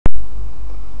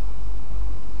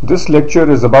This lecture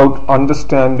is about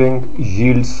understanding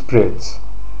yield spreads.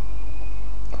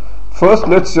 First,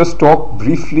 let's just talk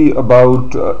briefly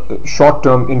about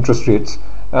short-term interest rates.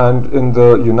 And in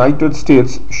the United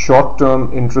States,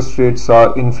 short-term interest rates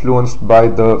are influenced by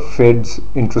the Fed's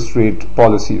interest rate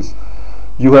policies.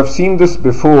 You have seen this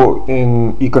before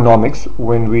in economics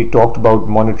when we talked about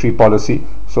monetary policy,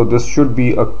 so this should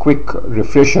be a quick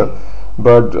refresher.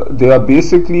 But there are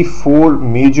basically four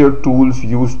major tools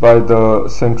used by the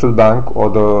central bank,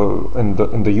 or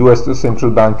in the US the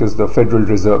central bank is the Federal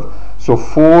Reserve. So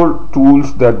four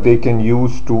tools that they can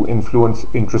use to influence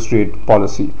interest rate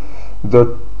policy.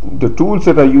 The tools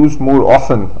that are used more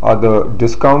often are the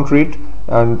discount rate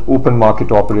and open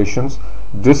market operations.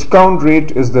 Discount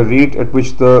rate is the rate at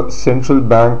which the central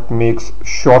bank makes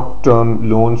short-term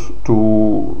loans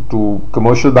to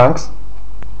commercial banks.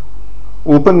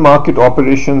 Open market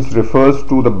operations refers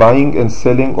to the buying and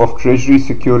selling of Treasury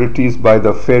securities by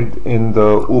the Fed in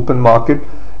the open market,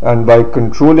 and by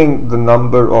controlling the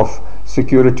number of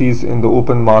securities in the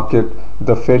open market,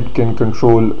 the Fed can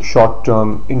control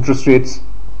short-term interest rates.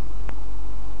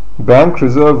 Bank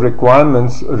reserve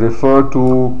requirements refer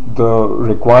to the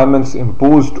requirements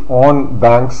imposed on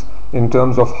banks in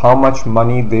terms of how much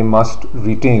money they must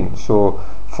retain. So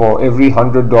for every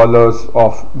 $100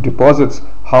 of deposits,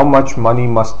 how much money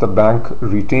must the bank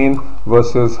retain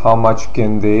versus how much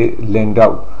can they lend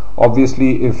out.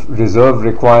 Obviously, if reserve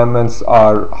requirements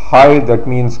are high, that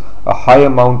means a high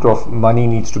amount of money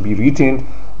needs to be retained.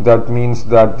 That means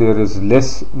that there is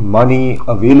less money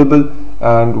available,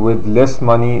 and with less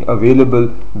money available,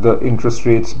 the interest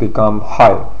rates become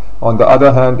high. On the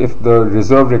other hand, if the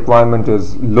reserve requirement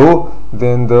is low,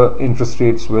 then the interest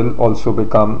rates will also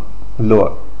become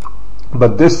lower.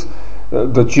 But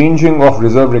the changing of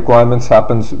reserve requirements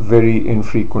happens very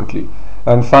infrequently.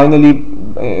 And finally,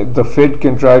 the Fed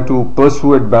can try to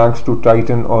persuade banks to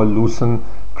tighten or loosen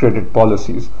credit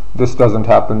policies. This doesn't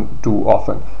happen too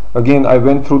often. Again, I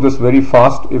went through this very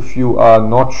fast. If you are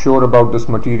not sure about this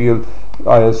material,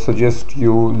 I suggest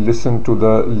you listen to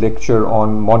the lecture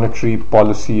on monetary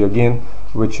policy again,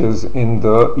 which is in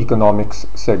the economics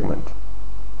segment.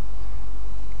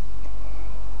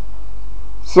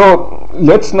 So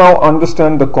let's now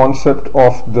understand the concept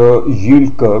of the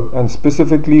yield curve, and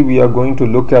specifically we are going to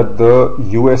look at the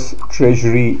US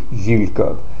Treasury yield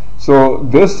curve. So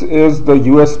this is the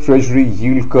US Treasury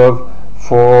yield curve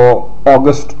for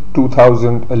August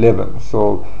 2011,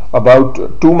 so about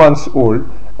 2 months old.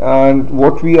 And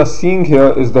what we are seeing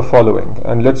here is the following,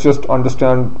 and let's just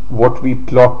understand what we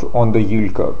plot on the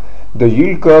yield curve. The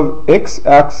yield curve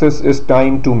x-axis is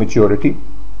time to maturity.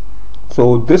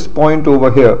 So this point over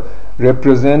here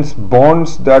represents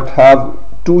bonds that have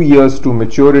 2 years to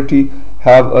maturity,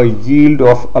 have a yield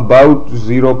of about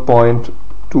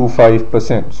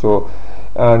 0.25%. So,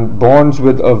 and bonds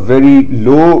with a very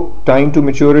low time to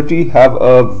maturity have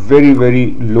a very,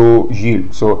 very low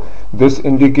yield. So this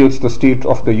indicates the state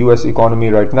of the US economy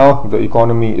right now. The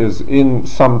economy is in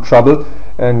some trouble,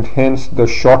 and hence the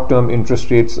short-term interest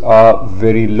rates are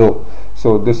very low.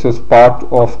 So this is part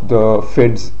of the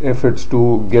Fed's efforts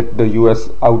to get the US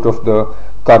out of the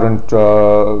current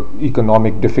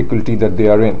economic difficulty that they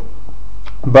are in.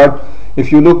 But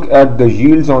if you look at the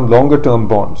yields on longer term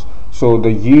bonds, so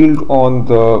the yield on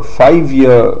the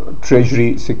 5-year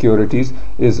Treasury securities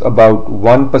is about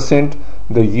 1%.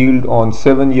 The yield on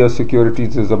 7-year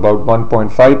securities is about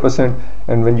 1.5%,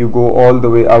 and when you go all the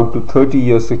way out to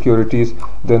 30-year securities,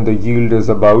 then the yield is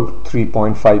about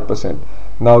 3.5%.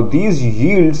 Now these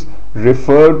yields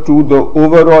refer to the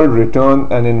overall return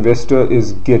an investor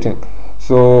is getting.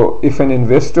 So if an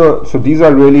investor, so these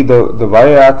are really the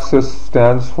y-axis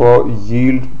stands for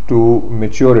yield to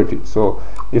maturity. So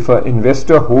if an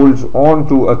investor holds on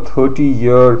to a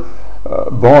 30-year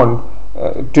bond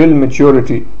till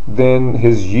maturity, then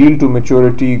his yield to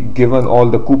maturity, given all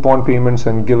the coupon payments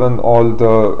and given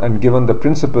the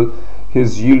principal,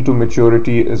 his yield to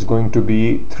maturity is going to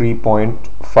be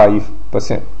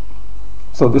 3.5%.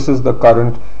 So this is the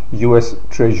current US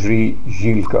Treasury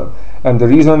yield curve. And the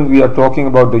reason we are talking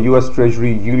about the US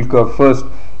Treasury yield curve first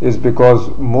is because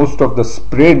most of the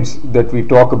spreads that we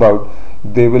talk about,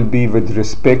 they will be with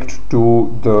respect to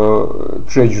the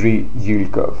Treasury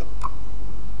yield curve.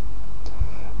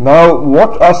 Now,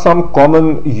 what are some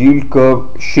common yield curve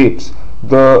shapes?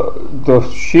 The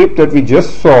shape that we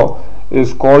just saw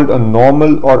is called a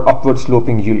normal or upward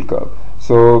sloping yield curve.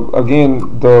 So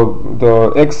again,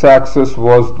 the x-axis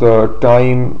was the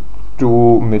time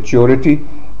to maturity,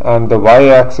 and the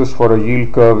y-axis for a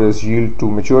yield curve is yield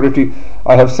to maturity.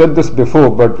 I have said this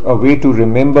before, but a way to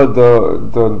remember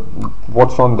the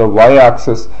what's on the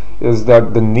y-axis is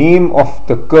that the name of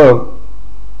the curve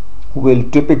will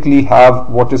typically have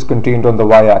what is contained on the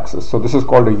y-axis. So this is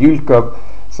called a yield curve.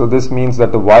 So this means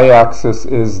that the y-axis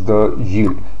is the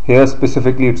yield. Here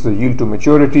specifically it's the yield to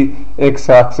maturity,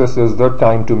 x-axis is the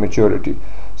time to maturity.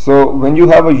 So when you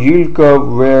have a yield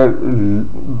curve where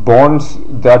bonds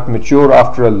that mature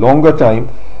after a longer time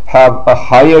have a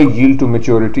higher yield to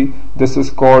maturity, this is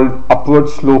called upward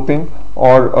sloping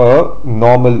or a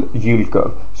normal yield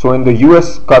curve. So in the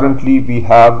US currently we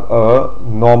have a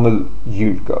normal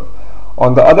yield curve.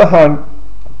 On the other hand,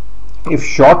 if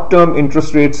short-term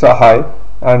interest rates are high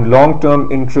and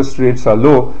long-term interest rates are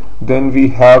low, then we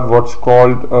have what's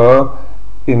called a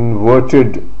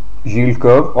inverted yield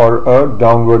curve or a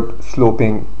downward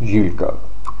sloping yield curve.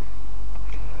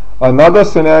 Another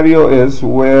scenario is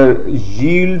where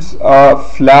yields are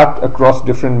flat across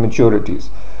different maturities.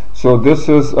 So this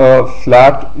is a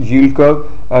flat yield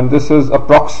curve, and this is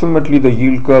approximately the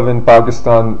yield curve in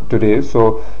Pakistan today.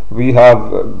 So we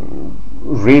have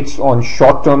rates on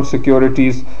short-term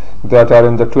securities that are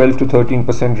in the 12 to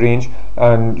 13% range,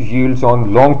 and yields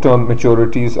on long-term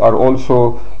maturities are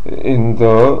also in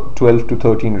the 12 to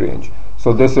 13 range.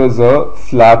 So this is a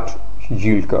flat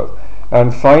yield curve.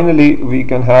 And finally, we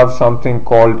can have something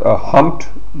called a humped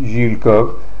yield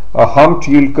curve. A humped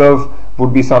yield curve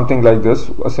would be something like this,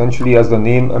 essentially, as the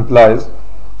name implies.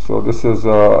 So this is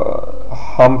a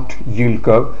humped yield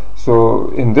curve. So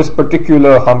in this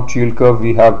particular humped yield curve,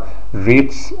 we have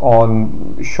rates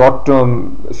on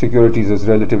short-term securities is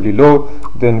relatively low.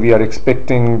 Then we are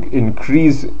expecting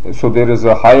increase. So there is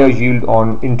a higher yield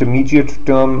on intermediate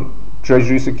term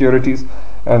Treasury securities,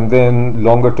 and then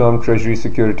longer term Treasury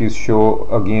securities show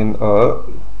again a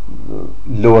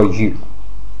lower yield.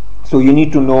 So you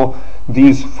need to know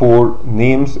these four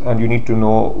names, and you need to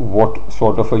know what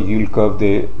sort of a yield curve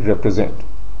they represent.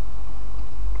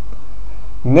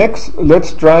 Next,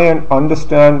 let's try and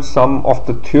understand some of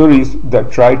the theories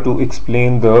that try to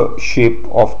explain the shape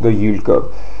of the yield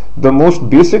curve. The most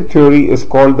basic theory is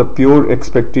called the pure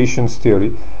expectations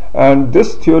theory, and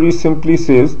this theory simply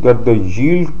says that the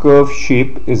yield curve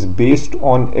shape is based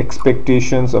on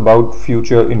expectations about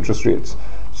future interest rates.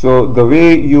 So the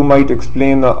way you might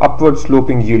explain an upward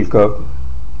sloping yield curve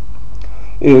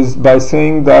is by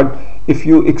saying that if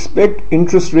you expect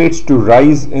interest rates to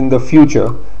rise in the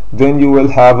future, then you will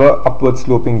have a upward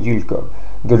sloping yield curve.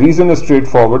 The reason is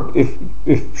straightforward.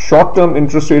 If short-term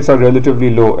interest rates are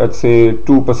relatively low at say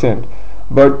 2%,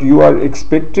 but you are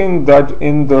expecting that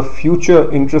in the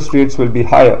future interest rates will be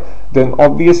higher, then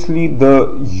obviously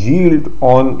the yield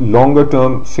on longer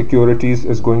term securities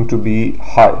is going to be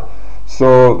high.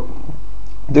 So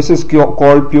this is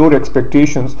called pure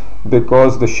expectations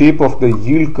because the shape of the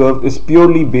yield curve is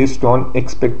purely based on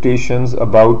expectations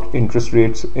about interest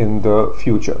rates in the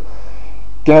future.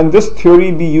 Can this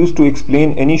theory be used to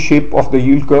explain any shape of the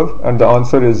yield curve? And the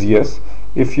answer is yes.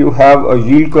 If you have a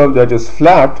yield curve that is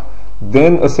flat,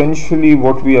 then essentially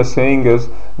what we are saying is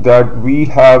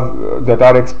that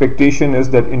our expectation is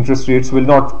that interest rates will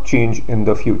not change in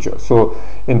the future. So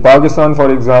in Pakistan,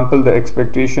 for example, the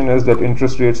expectation is that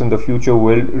interest rates in the future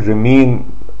will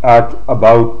remain at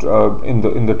about in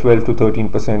the 12 to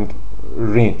 13%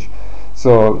 range.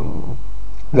 So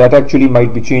that actually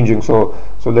might be changing. So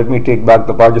let me take back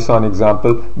the Pakistan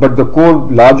example, but the core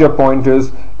larger point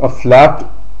is a flat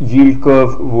yield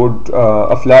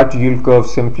curve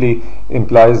simply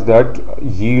implies that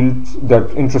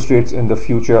interest rates in the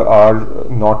future are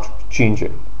not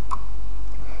changing.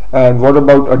 And what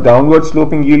about a downward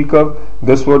sloping yield curve?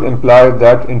 This would imply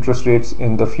that interest rates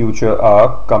in the future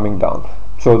are coming down.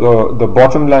 So the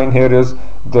bottom line here is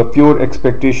the pure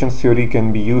expectations theory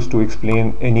can be used to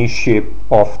explain any shape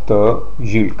of the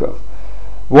yield curve.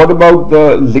 What about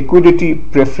the liquidity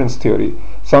preference theory?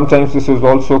 Sometimes this is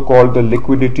also called the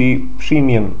liquidity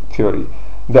premium theory.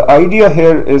 The idea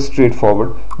here is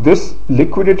straightforward. This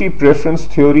liquidity preference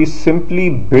theory simply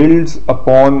builds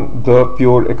upon the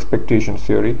pure expectations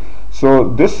theory. So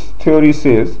this theory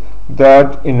says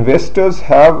that investors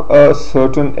have a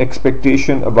certain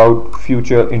expectation about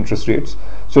future interest rates.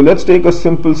 So let's take a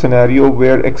simple scenario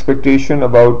where expectation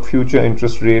about future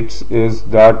interest rates is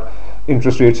that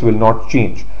interest rates will not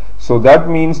change. So that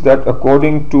means that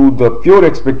according to the pure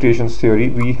expectations theory,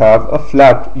 we have a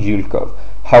flat yield curve.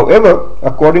 However,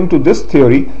 according to this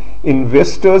theory,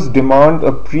 investors demand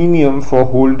a premium for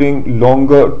holding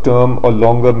longer term or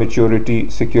longer maturity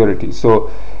securities. So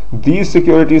these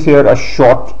securities here are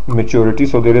short maturity,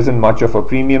 so there isn't much of a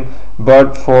premium,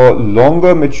 but for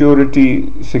longer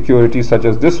maturity securities such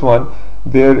as this one,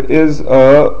 there is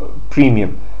a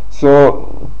premium.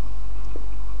 So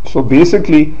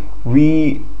basically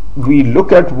we we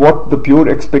look at what the pure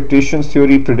expectations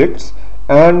theory predicts,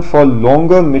 and for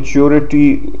longer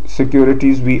maturity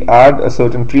securities we add a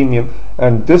certain premium,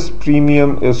 and this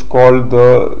premium is called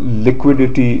the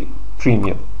liquidity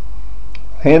premium.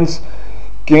 Hence,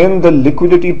 can the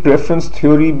liquidity preference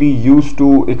theory be used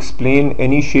to explain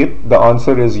any shape? The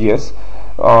answer is yes.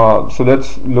 So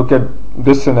let's look at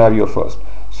this scenario first.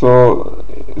 So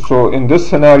in this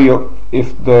scenario,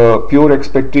 if the pure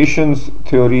expectations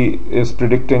theory is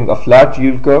predicting a flat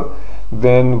yield curve,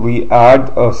 then we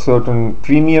add a certain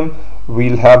premium.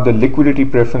 We'll have the liquidity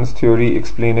preference theory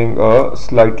explaining a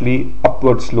slightly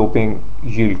upward sloping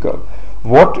yield curve.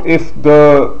 What if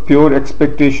the pure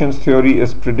expectations theory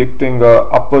is predicting a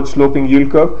upward sloping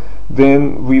yield curve?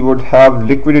 Then we would have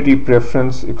liquidity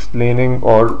preference explaining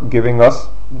or giving us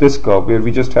this curve, where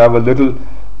we just have a little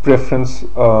preference,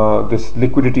 this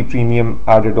liquidity premium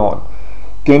added on.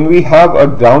 Can we have a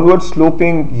downward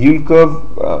sloping yield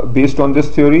curve based on this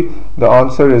theory? The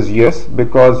answer is yes,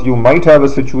 because you might have a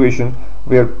situation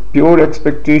where pure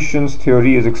expectations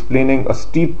theory is explaining a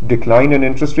steep decline in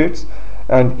interest rates,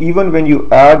 and even when you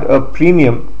add a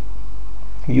premium,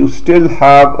 you still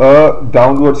have a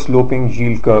downward sloping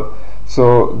yield curve.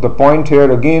 So the point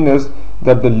here again is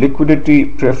that the liquidity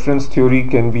preference theory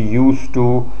can be used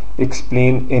to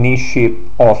explain any shape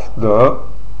of the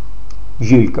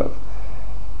yield curve.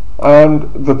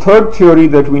 And the third theory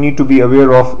that we need to be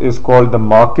aware of is called the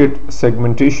market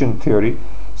segmentation theory.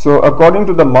 So according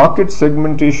to the market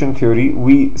segmentation theory,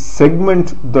 we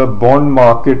segment the bond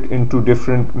market into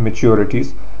different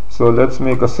maturities. So let's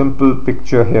make a simple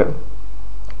picture here.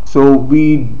 So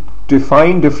we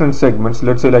define different segments,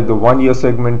 let's say like the 1 year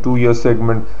segment, 2 year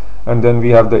segment, and then we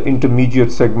have the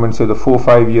intermediate segment, say the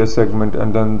 4-5 year segment,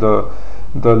 and then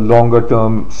the longer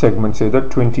term segment, say the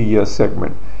 20 year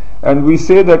segment. And we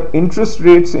say that interest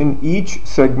rates in each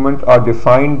segment are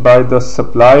defined by the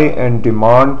supply and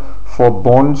demand for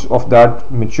bonds of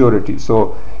that maturity.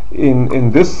 So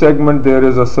in this segment there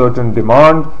is a certain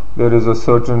demand, there is a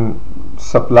certain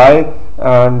supply,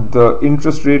 and the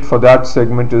interest rate for that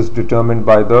segment is determined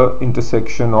by the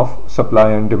intersection of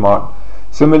supply and demand.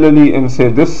 Similarly, in say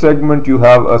this segment, you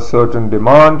have a certain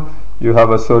demand, you have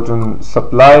a certain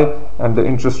supply, and the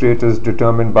interest rate is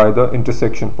determined by the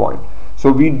intersection point.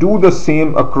 So we do the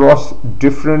same across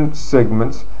different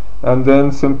segments and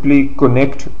then simply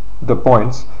connect the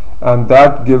points, and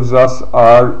that gives us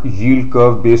our yield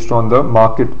curve based on the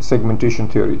market segmentation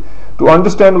theory. To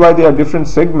understand why there are different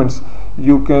segments,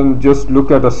 you can just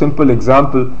look at a simple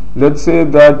example. Let's say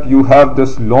that you have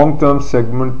this long-term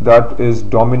segment that is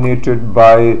dominated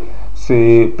by,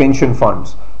 say, pension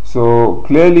funds. So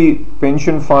clearly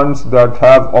pension funds that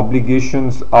have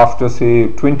obligations after, say,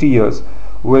 20 years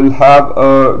will have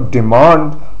a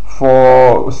demand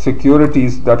for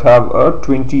securities that have a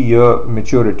 20-year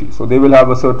maturity. So they will have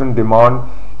a certain demand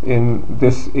in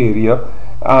this area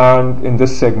and in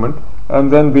this segment,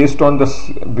 and then based on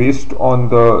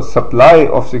the supply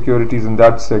of securities in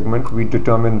that segment, we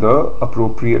determine the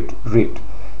appropriate rate.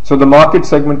 So the market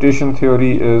segmentation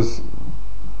theory is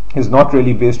not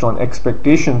really based on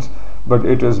expectations, but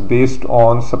it is based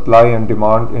on supply and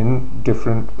demand in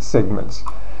different segments.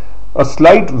 A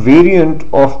slight variant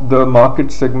of the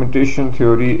market segmentation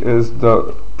theory is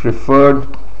the preferred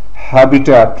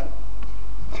habitat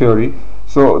theory.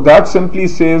 So that simply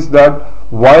says that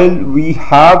while we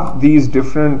have these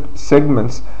different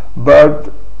segments,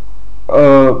 but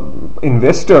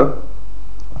investor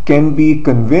can be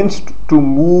convinced to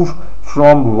move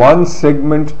from one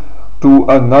segment to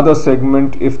another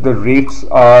segment if the rates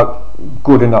are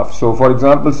good enough. So for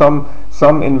example,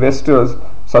 some investors,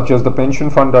 such as the pension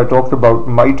fund I talked about,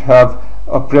 might have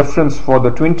a preference for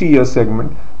the 20-year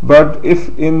segment, but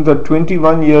if in the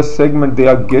 21-year segment they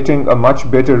are getting a much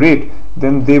better rate,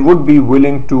 then they would be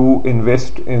willing to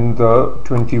invest in the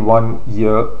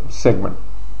 21-year segment.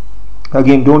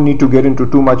 Again, don't need to get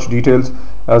into too much details.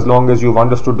 As long as you've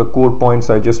understood the core points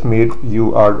I just made,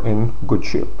 you are in good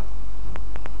shape.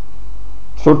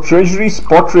 So Treasury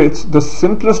spot rates, the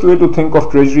simplest way to think of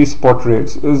Treasury spot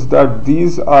rates is that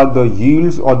these are the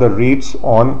yields or the rates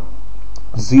on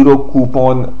zero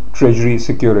coupon Treasury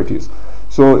securities.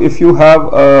 So if you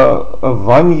have a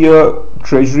 1 year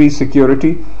Treasury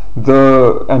security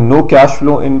and no cash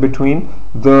flow in between,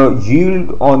 the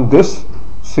yield on this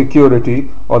security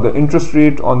or the interest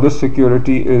rate on this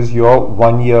security is your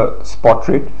 1 year spot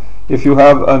rate. If you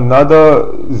have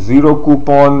another zero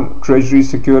coupon Treasury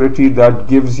security that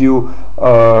gives you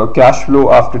cash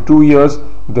flow after 2 years,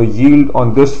 the yield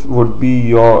on this would be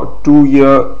your 2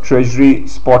 year Treasury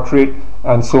spot rate,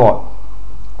 and so on.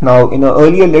 Now, in an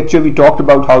earlier lecture we talked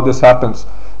about how this happens.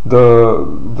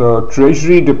 The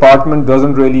Treasury Department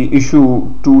doesn't really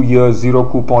issue 2-year zero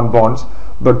coupon bonds,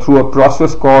 but through a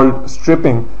process called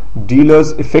stripping,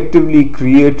 dealers effectively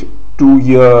create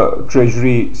 2-year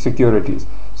Treasury securities.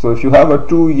 So if you have a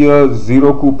 2-year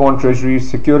zero coupon Treasury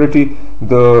security,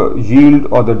 the yield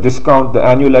or the discount, the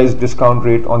annualized discount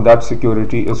rate on that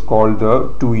security is called the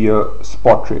 2-year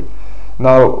spot rate.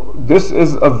 Now this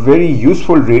is a very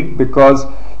useful rate because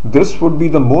this would be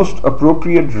the most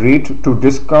appropriate rate to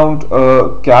discount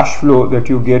a cash flow that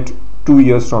you get 2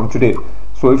 years from today.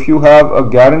 So if you have a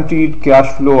guaranteed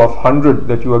cash flow of 100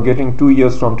 that you are getting 2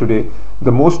 years from today,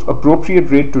 the most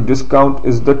appropriate rate to discount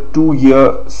is the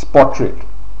 2-year spot rate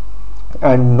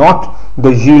and not the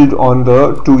yield on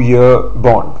the 2-year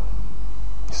bond.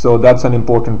 So that's an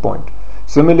important point.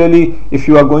 Similarly, if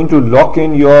you are going to lock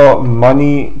in your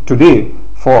money today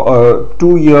for a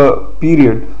 2-year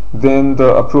period, then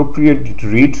the appropriate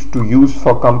rate to use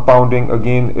for compounding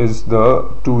again is the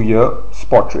 2-year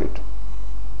spot rate.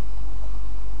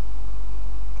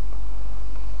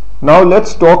 Now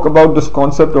let's talk about this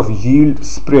concept of yield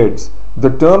spreads. The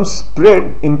term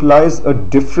spread implies a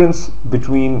difference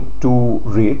between two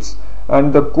rates,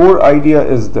 and the core idea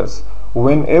is this: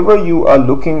 whenever you are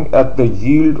looking at the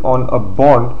yield on a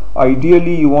bond,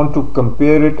 ideally you want to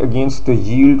compare it against the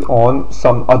yield on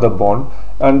some other bond,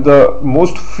 and the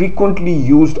most frequently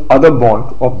used other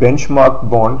bond or benchmark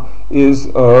bond is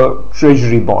a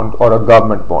treasury bond or a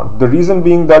government bond. The reason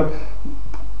being that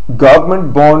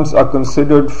government bonds are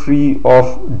considered free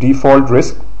of default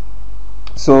risk,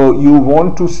 so you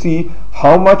want to see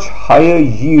how much higher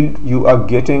yield you are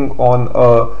getting on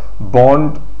a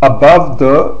bond above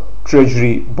the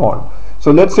treasury bond.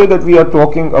 So let's say that we are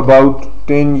talking about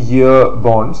 10-year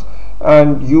bonds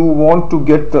and you want to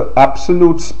get the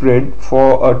absolute spread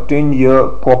for a 10-year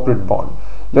corporate bond.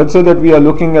 Let's say that we are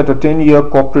looking at a 10-year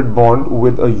corporate bond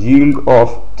with a yield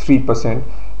of 3%,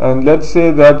 and let's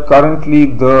say that currently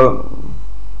the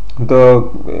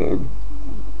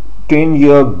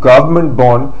 10-year government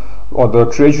bond or the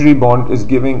treasury bond is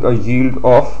giving a yield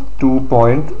of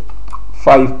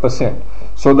 2.5%.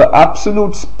 So the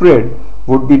absolute spread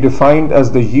would be defined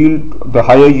as the yield, the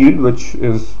higher yield, which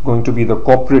is going to be the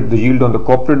yield on the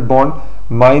corporate bond,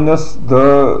 minus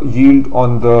the yield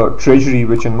on the treasury,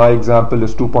 which in my example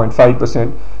is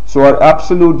 2.5%. So our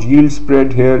absolute yield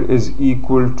spread here is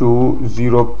equal to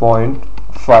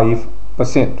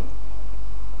 0.5%.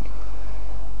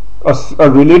 A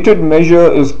related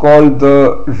measure is called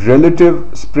the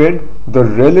relative spread. The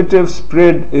relative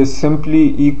spread is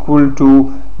simply equal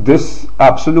to this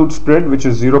absolute spread, which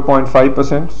is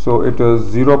 0.5%. So it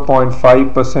is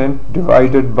 0.5%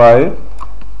 divided by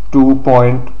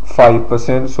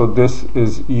 2.5%. So this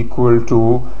is equal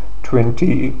to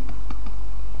 20%.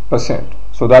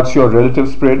 So that's your relative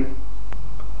spread.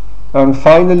 And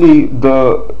finally,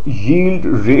 the yield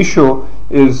ratio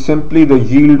is simply the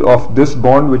yield of this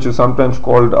bond, which is sometimes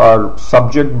called our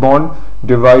subject bond,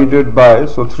 divided by,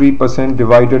 so 3%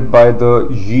 divided by the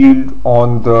yield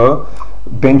on the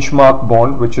benchmark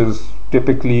bond, which is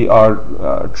typically our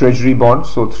treasury bond.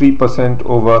 So 3%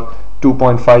 over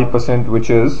 2.5%, which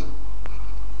is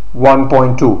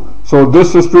 1.2. So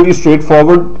this is pretty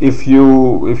straightforward. If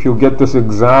you get this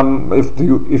exam,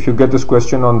 if you get this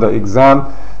question on the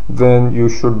exam, then you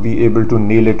should be able to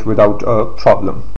nail it without a problem.